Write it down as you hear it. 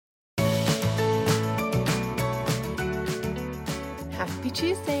Happy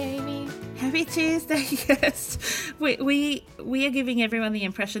Tuesday, Amy. Happy Tuesday, yes. We are giving everyone the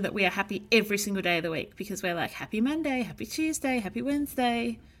impression that we are happy every single day of the week because we're like, happy Monday, happy Tuesday, happy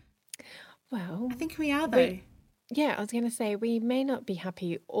Wednesday. Well, I think we are, though. I was going to say, we may not be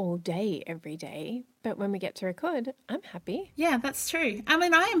happy all day, every day, but when we get to record, I'm happy. Yeah, that's true. I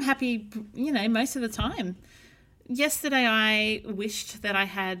mean, I am happy, most of the time. Yesterday, I wished that I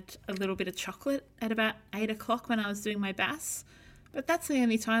had a little bit of chocolate at about 8 o'clock when I was doing my Bass. But that's the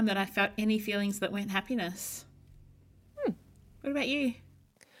only time that I felt any feelings that weren't happiness. What about you?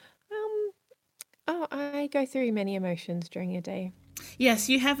 I go through many emotions during a day. Yes,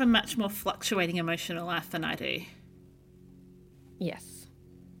 you have a much more fluctuating emotional life than I do. Yes.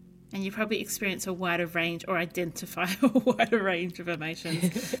 And you probably experience a wider range or identify a wider range of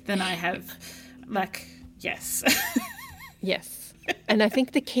emotions than I have. Yes. Yes. And I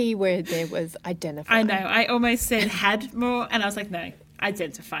think the key word there was identify. I know. I almost said had more, and I was like, no,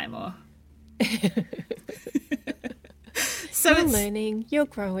 identify more. So you're learning, you're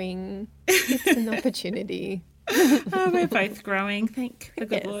growing. It's an opportunity. We're both growing. Thank the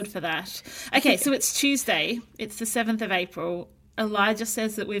good Lord for that. Okay, so it's Tuesday. It's the 7th of April. Elijah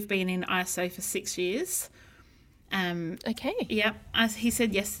says that we've been in ISO for 6 years. Okay. Yep. He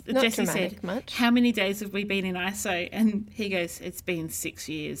said yes. Not Jesse dramatic said, much. how many days have we been in ISO? And he goes, it's been 6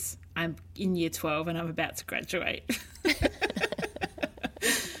 years. I'm in year 12 and I'm about to graduate.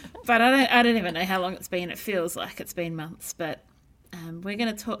 But I don't even know how long it's been. It feels like it's been months. But we're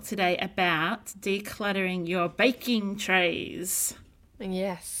going to talk today about decluttering your baking trays.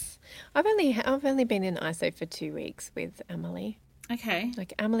 Yes. I've only been in ISO for 2 weeks with Emily. Okay.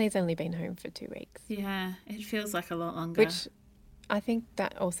 Like, Emily's only been home for 2 weeks. Yeah, it feels like a lot longer. Which I think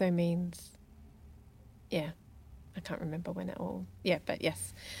that also means, I can't remember when it all, but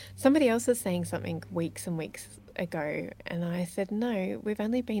yes. Somebody else was saying something weeks and weeks ago, and I said, no, we've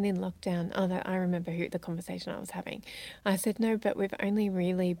only been in lockdown. Oh, I remember the conversation I was having. I said, no, but we've only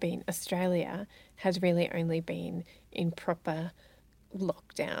really been, Australia has really only been in proper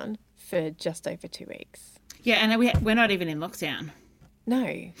lockdown for just over 2 weeks. Yeah, and we're not even in lockdown.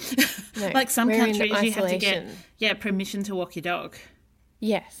 No. Like some we're countries, in you have to isolation. get permission to walk your dog.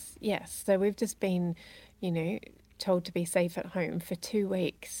 Yes. So we've just been, told to be safe at home for 2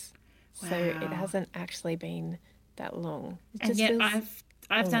 weeks. Wow. So it hasn't actually been that long. And yet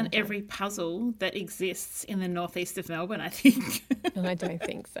I've done every puzzle that exists in the northeast of Melbourne, I think. I don't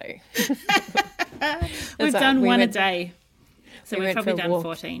think so. We've done one a day. So we've probably done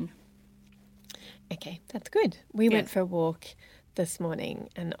 14. Okay, that's good. We went for a walk this morning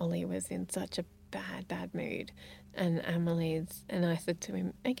and Ollie was in such a bad mood. And I said to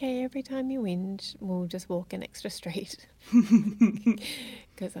him, okay, every time you whinge, we'll just walk an extra street.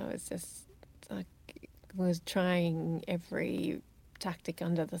 Because I was just was trying every tactic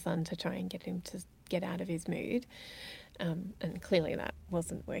under the sun to try and get him to get out of his mood. And clearly that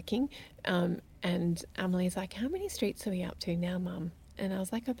wasn't working. And Emily's like, how many streets are we up to now, Mum? And I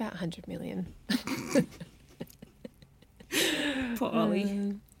was like, about 100 million. Poor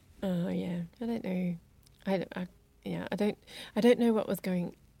Ollie. Oh, yeah. I don't know. I don't know what was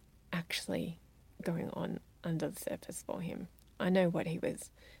actually going on under the surface for him. I know what he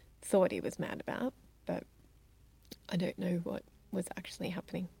thought he was mad about, but I don't know what was actually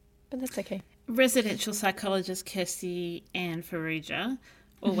happening. But that's okay. Residential psychologist Kirsty Ann Faruja,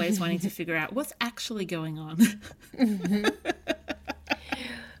 always wanting to figure out what's actually going on.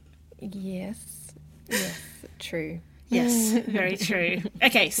 Yes, true. Yes, very true.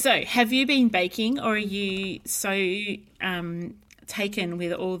 Okay, so have you been baking, or are you so taken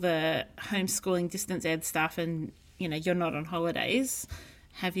with all the homeschooling distance ed stuff and, you're not on holidays?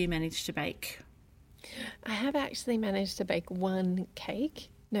 Have you managed to bake? I have actually managed to bake one cake.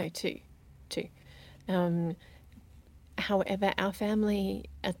 No, two. However, our family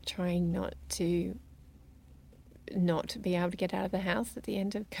are trying not to be able to get out of the house at the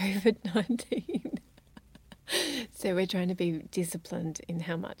end of COVID-19. So we're trying to be disciplined in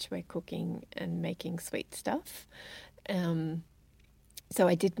how much we're cooking and making sweet stuff. So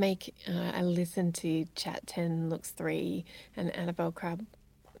I did make, I listened to Chat 10 Looks 3 and Annabelle Crabb.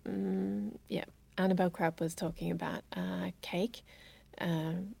 Annabelle Crabb was talking about cake,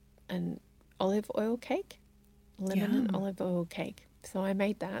 an olive oil cake, lemon and olive oil cake. So I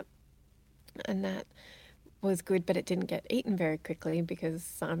made that, and that was good, but it didn't get eaten very quickly because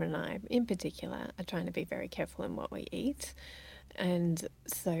Simon and I, in particular, are trying to be very careful in what we eat. And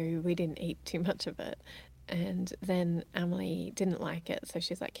so we didn't eat too much of it. And then Emily didn't like it. So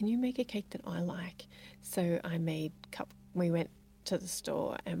she's like, can you make a cake that I like? So we went to the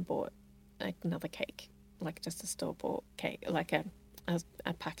store and bought another cake, like just a store-bought cake, like a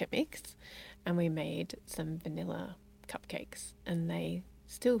a packet mix, and we made some vanilla cupcakes, and they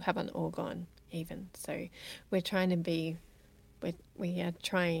still haven't all gone even. So we're trying to be, we are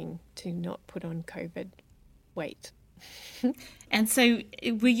trying to not put on COVID weight. And so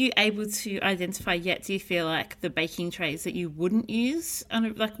were you able to identify yet, do you feel like, the baking trays that you wouldn't use,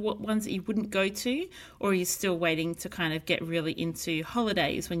 like what ones that you wouldn't go to, or are you still waiting to kind of get really into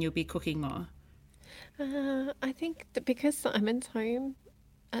holidays when you'll be cooking more? I think that because Simon's home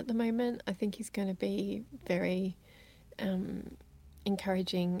at the moment, I think he's going to be very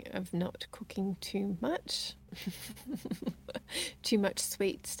encouraging of not cooking too much, too much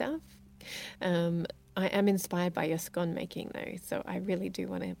sweet stuff. I am inspired by your scone making though, so I really do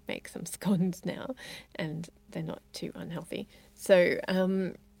want to make some scones now, and they're not too unhealthy. So,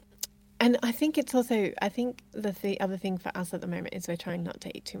 and I think it's also, I think the other thing for us at the moment is we're trying not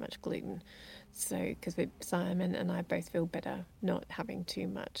to eat too much gluten. So, because Simon and I both feel better not having too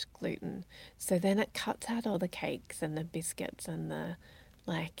much gluten. So then it cuts out all the cakes and the biscuits and the,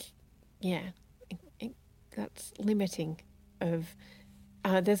 like, yeah, that's limiting of,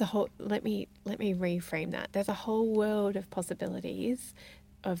 there's a whole, let me reframe that. There's a whole world of possibilities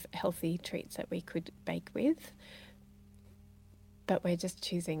of healthy treats that we could bake with, but we're just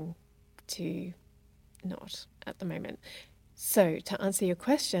choosing to not at the moment. So to answer your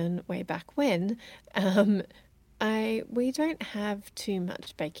question, way back when, we don't have too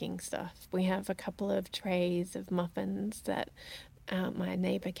much baking stuff. We have a couple of trays of muffins that my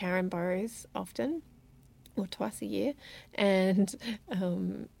neighbour Karen borrows often, or twice a year, and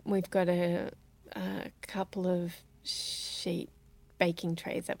we've got a couple of sheet baking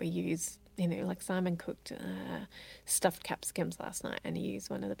trays that we use. You know, like Simon cooked stuffed capsicums last night, and he used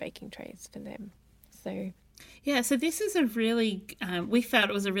one of the baking trays for them. So yeah, so this is a really, we felt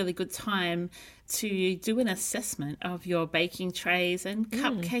it was a really good time to do an assessment of your baking trays and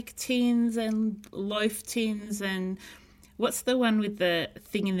cupcake tins and loaf tins, and what's the one with the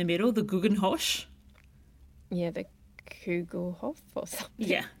thing in the middle, the Guggenhosch? Yeah, the Kugelhof or something.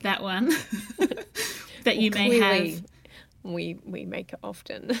 Yeah, that one that you may have. We make it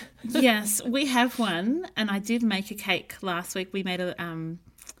often. Yes, we have one, and I did make a cake last week. We made a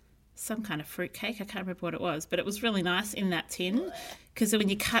some kind of fruit cake. I can't remember what it was, but it was really nice in that tin, because when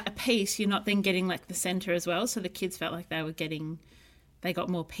you cut a piece, you're not then getting like the center as well. So the kids felt like they got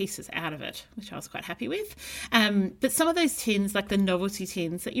more pieces out of it, which I was quite happy with. But some of those tins, like the novelty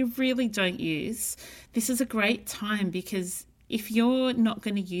tins that you really don't use, this is a great time, because if you're not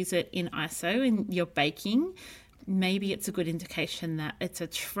going to use it in ISO and you're baking, maybe it's a good indication that it's a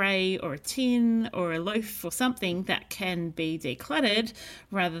tray or a tin or a loaf or something that can be decluttered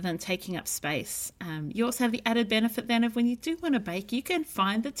rather than taking up space. You also have the added benefit then of when you do want to bake, you can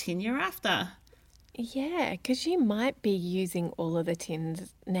find the tin you're after. Yeah, because you might be using all of the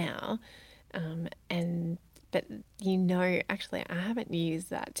tins now, but actually I haven't used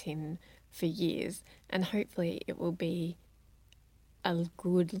that tin for years, and hopefully it will be a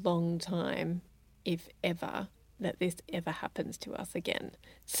good long time, if ever, that this ever happens to us again.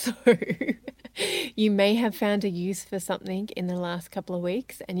 So you may have found a use for something in the last couple of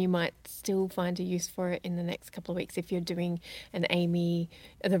weeks, and you might still find a use for it in the next couple of weeks if you're doing an Amy,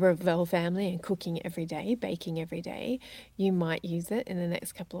 the Revell family, and cooking every day, baking every day. You might use it in the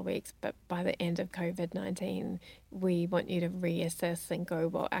next couple of weeks, but by the end of COVID-19, we want you to reassess and go,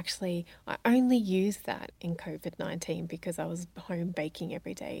 well, actually, I only used that in COVID-19 because I was home baking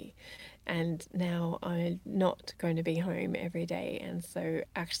every day. And now I'm not going to be home every day. And so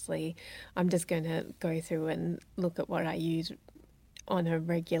actually, I'm just going to go through and look at what I use on a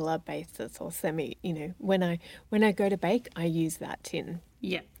regular basis, or when I go to bake, I use that tin.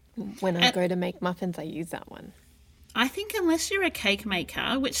 Yeah. When I go to make muffins, I use that one. I think unless you're a cake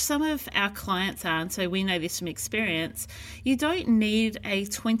maker, which some of our clients are, and so we know this from experience, you don't need a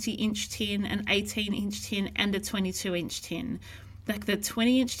 20-inch tin, an 18-inch tin, and a 22-inch tin. Like the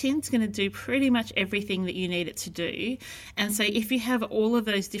 20-inch tin is going to do pretty much everything that you need it to do. And so if you have all of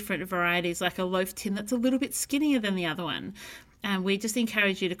those different varieties, like a loaf tin that's a little bit skinnier than the other one, we just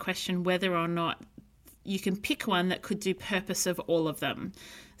encourage you to question whether or not you can pick one that could do purpose of all of them.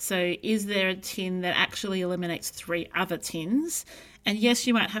 So is there a tin that actually eliminates 3 other tins? And yes,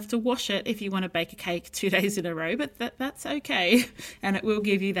 you might have to wash it if you want to bake a cake 2 days in a row, but that's okay. And it will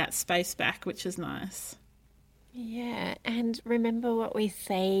give you that space back, which is nice. Yeah, and remember what we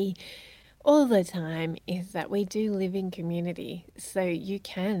say all the time is that we do live in community. So you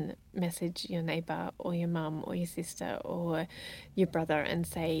can message your neighbour or your mum or your sister or your brother and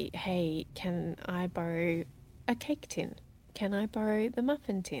say, hey, can I borrow a cake tin? can I borrow the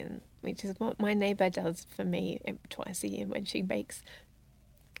muffin tin? Which is what my neighbour does for me twice a year when she bakes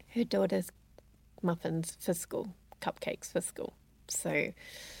her daughter's muffins for school, cupcakes for school. So,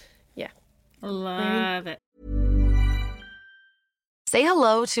 yeah. Love it. Say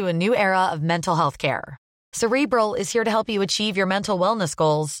hello to a new era of mental health care. Cerebral is here to help you achieve your mental wellness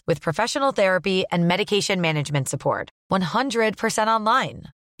goals with professional therapy and medication management support. 100% online.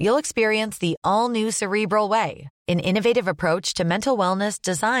 You'll experience the all-new Cerebral Way, an innovative approach to mental wellness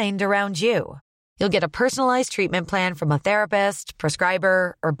designed around you. You'll get a personalized treatment plan from a therapist,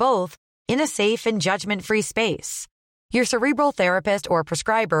 prescriber, or both in a safe and judgment-free space. Your Cerebral therapist or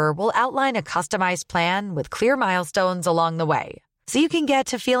prescriber will outline a customized plan with clear milestones along the way, so you can get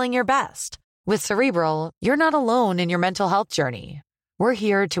to feeling your best. With Cerebral, you're not alone in your mental health journey. We're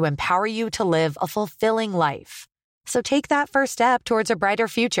here to empower you to live a fulfilling life. So take that first step towards a brighter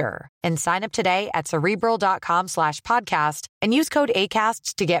future and sign up today at Cerebral.com/podcast and use code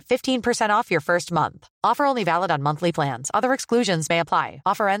ACAST to get 15% off your first month. Offer only valid on monthly plans. Other exclusions may apply.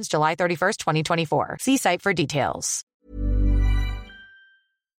 Offer ends July 31st, 2024. See site for details.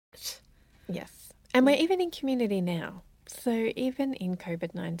 Yes. And we're even in community now. So even in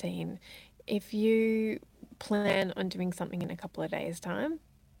COVID-19, if you plan on doing something in a couple of days' time,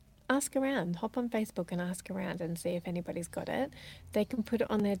 ask around. Hop on Facebook and ask around and see if anybody's got it. They can put it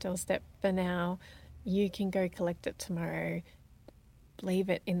on their doorstep for now. You can go collect it tomorrow, leave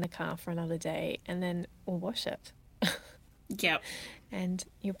it in the car for another day, and then we'll wash it. Yep. And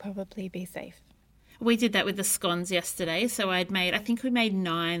you'll probably be safe. We did that with the scones yesterday. So I think we made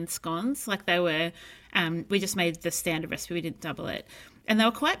 9 scones. Like they were, we just made the standard recipe. We didn't double it. And they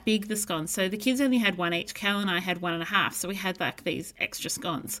were quite big, the scones. So the kids only had 1 each. Cal and I had 1.5. So we had like these extra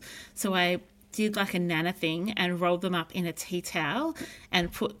scones. So I did like a nana thing and rolled them up in a tea towel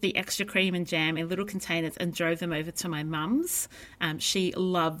and put the extra cream and jam in little containers and drove them over to my mum's. She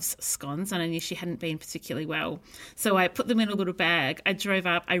loves scones and I knew she hadn't been particularly well. So I put them in a little bag. I drove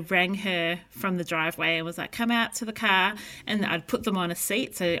up, I rang her from the driveway and was like, come out to the car, and I'd put them on a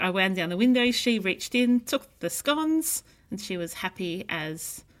seat. So I wound down the window, she reached in, took the scones, and she was happy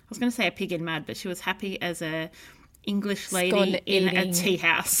as, I was going to say a pig in mud, but she was happy as a English lady in a tea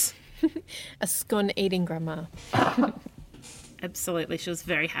house. A scone eating grandma. Absolutely. She was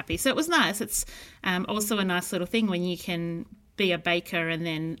very happy. So it was nice. It's also a nice little thing when you can be a baker and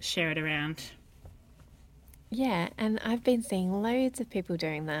then share it around. Yeah, and I've been seeing loads of people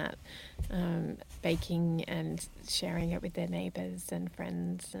doing that, baking and sharing it with their neighbours and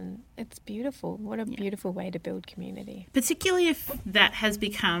friends, and it's beautiful. What a beautiful way to build community. Particularly if that has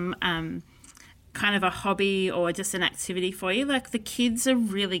become kind of a hobby or just an activity for you. Like the kids are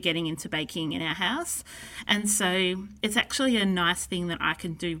really getting into baking in our house, and so it's actually a nice thing that I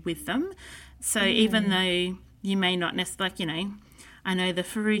can do with them. So even though you may not necessarily, like, you know, I know the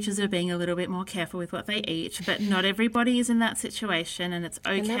Farouches are being a little bit more careful with what they eat, but not everybody is in that situation, and it's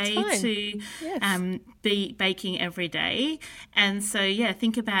okay to be baking every day. And so,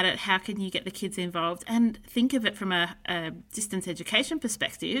 think about it. How can you get the kids involved? And think of it from a distance education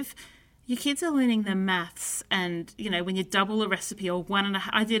perspective. Your kids are learning the maths, and, you know, when you double a recipe or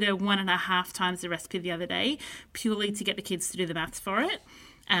I did a 1.5 times the recipe the other day purely to get the kids to do the maths for it.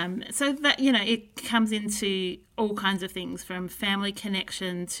 So that, you know, it comes into all kinds of things, from family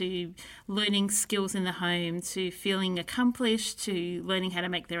connection to learning skills in the home to feeling accomplished to learning how to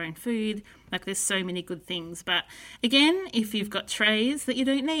make their own food. Like there's so many good things. But again, if you've got trays that you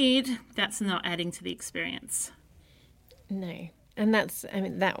don't need, that's not adding to the experience. No. And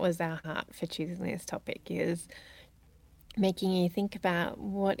that was our heart for choosing this topic, is making you think about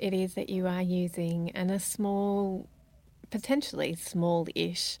what it is that you are using and a potentially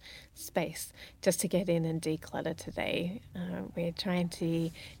small-ish space just to get in and declutter today. We're trying to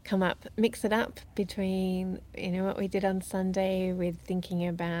mix it up between, you know, what we did on Sunday with thinking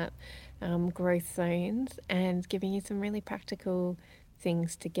about growth zones and giving you some really practical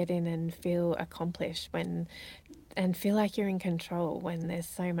things to get in and feel accomplished and feel like you're in control when there's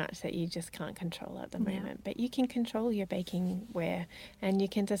so much that you just can't control at the moment. But you can control your baking ware, and you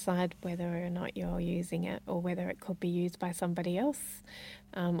can decide whether or not you're using it, or whether it could be used by somebody else,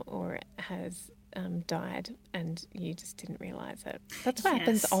 or it has died and you just didn't realise it. That's what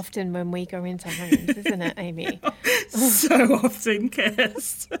happens often when we go into homes, isn't it, Amy? So often,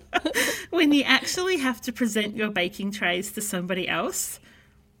 Kirst. When you actually have to present your baking trays to somebody else,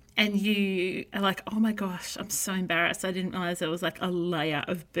 and you are like, oh my gosh, I'm so embarrassed. I didn't realise there was like a layer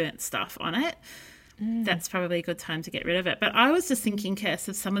of burnt stuff on it. That's probably a good time to get rid of it. But I was just thinking, Kirst,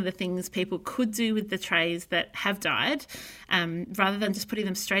 of some of the things people could do with the trays that have died, rather than just putting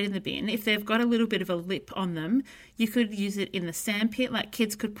them straight in the bin. If they've got a little bit of a lip on them, You could use it in the sandpit, like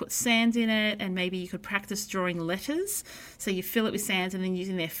kids could put sand in it, and maybe you could practice drawing letters. So you fill it with sand and then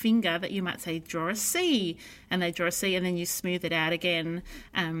using their finger that you might say, draw a C, and they draw a C and then you smooth it out again.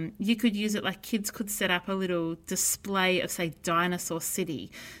 You could use it like kids could set up a little display of, say, Dinosaur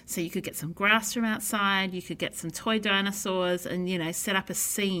City. So you could get some grass from outside, you could get some toy dinosaurs and, you know, set up a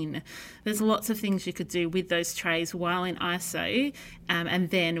scene. There's lots of things you could do with those trays while in ISO, and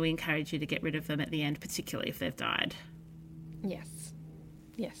then we encourage you to get rid of them at the end, particularly if they've died.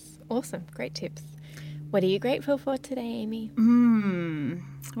 Yes. Awesome. Great tips. What are you grateful for today, Amy?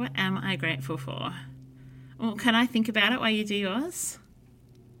 What am I grateful for? Well, can I think about it while you do yours?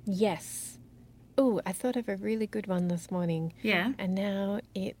 Yes. Oh, I thought of a really good one this morning. Yeah. And now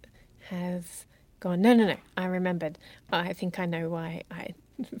it has gone. No. I remembered. I think I know why I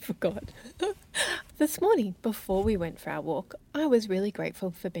forgot. This morning, before we went for our walk, I was really grateful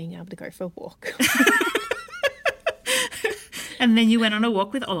for being able to go for a walk. And then you went on a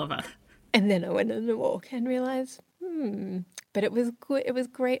walk with Oliver. And then I went on a walk and realised, but it was good. It was a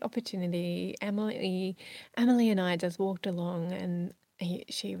great opportunity. Emily and I just walked along, and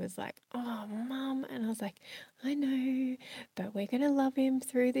she was like, "Oh, Mum," and I was like, "I know, but we're gonna love him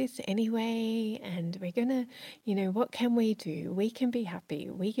through this anyway, and we're gonna, what can we do? We can be happy.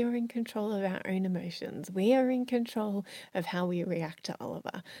 We are in control of our own emotions. We are in control of how we react to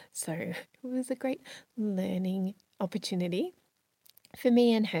Oliver." So it was a great learning opportunity for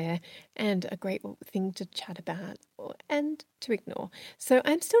me and her, and a great thing to chat about and to ignore. So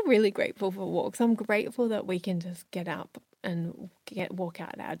I'm still really grateful for walks. I'm grateful that we can just get up and walk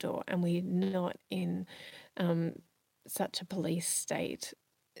out our door, and we're not in such a police state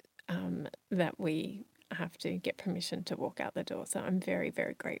that we have to get permission to walk out the door. So I'm very,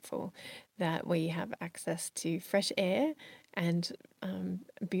 very grateful that we have access to fresh air and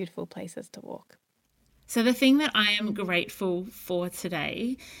beautiful places to walk. So the thing that I am grateful for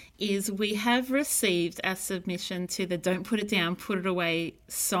today is we have received our submission to the Don't Put It Down, Put It Away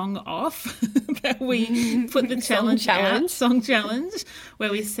song off that we put the song challenge,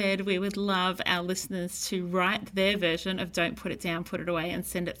 where we said we would love our listeners to write their version of Don't Put It Down, Put It Away and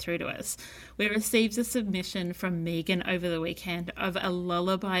send it through to us. We received a submission from Megan over the weekend of a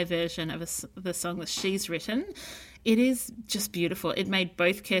lullaby version of the song that she's written. It is just beautiful. It made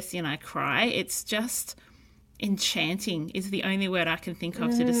both Kirsty and I cry. It's just enchanting is the only word I can think of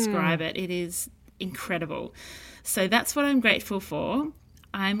to describe it. It is incredible. So that's what I'm grateful for.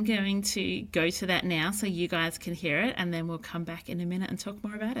 I'm going to go to that now so you guys can hear it, and then we'll come back in a minute and talk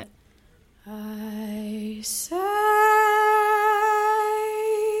more about it. I say,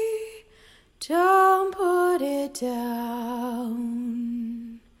 don't put it down,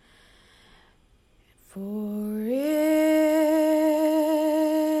 for it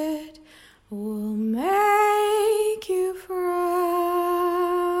will make you frown.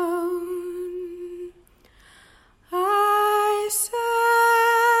 I say,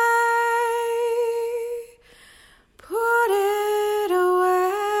 put it away.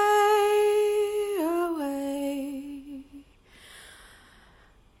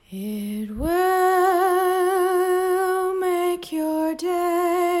 It will make your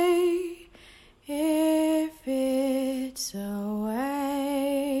day if it's away.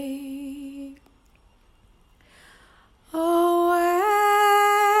 Away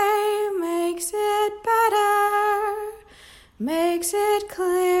makes it better, makes it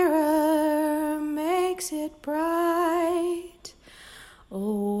clearer, makes it bright.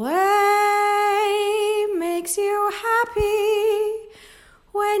 Away makes you happy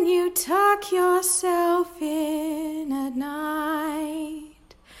when you tuck yourself in at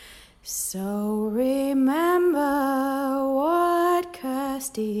night. So remember what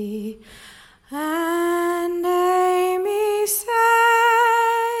Kirsty and Amy say.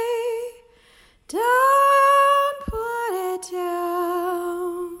 Don't put it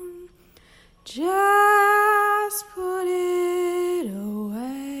down, just put it away.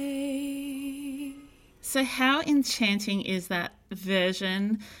 So how enchanting is that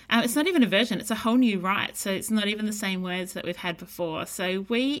version? It's not even a version, it's a whole new write, so it's not even the same words that we've had before. So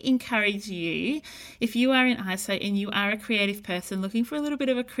we encourage you, if you are in ISO and you are a creative person looking for a little bit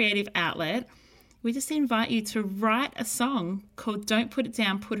of a creative outlet, we just invite you to write a song called Don't Put It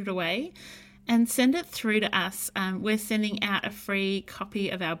Down, Put It Away, and send it through to us. We're sending out a free copy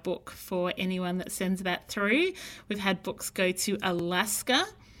of our book for anyone that sends that through. We've had books go to Alaska,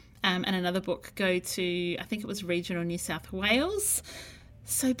 and another book go to, I think it was regional New South Wales.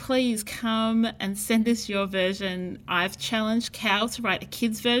 So please come and send us your version. I've challenged Cal to write a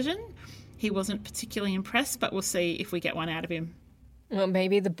kid's version. He wasn't particularly impressed, but we'll see if we get one out of him. Well,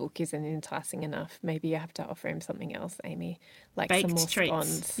 maybe the book isn't enticing enough. Maybe you have to offer him something else, Amy, like Baked some more treats.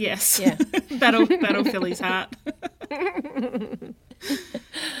 scones. Yes. Yeah. that'll fill his heart.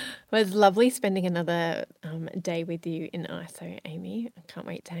 Well, it's lovely spending another day with you in ISO, Amy. I can't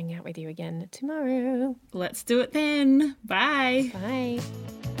wait to hang out with you again tomorrow. Let's do it then. Bye. Bye.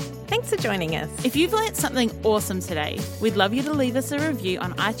 Thanks for joining us. If you've learnt something awesome today, we'd love you to leave us a review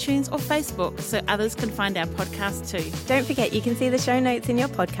on iTunes or Facebook so others can find our podcast too. Don't forget you can see the show notes in your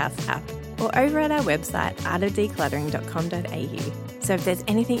podcast app or over at our website, artofdecluttering.com.au. So if there's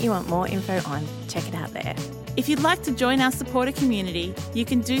anything you want more info on, check it out there. If you'd like to join our supporter community, you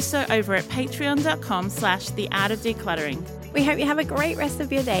can do so over at patreon.com/theartofdecluttering. We hope you have a great rest of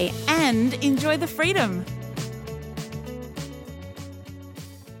your day and enjoy the freedom.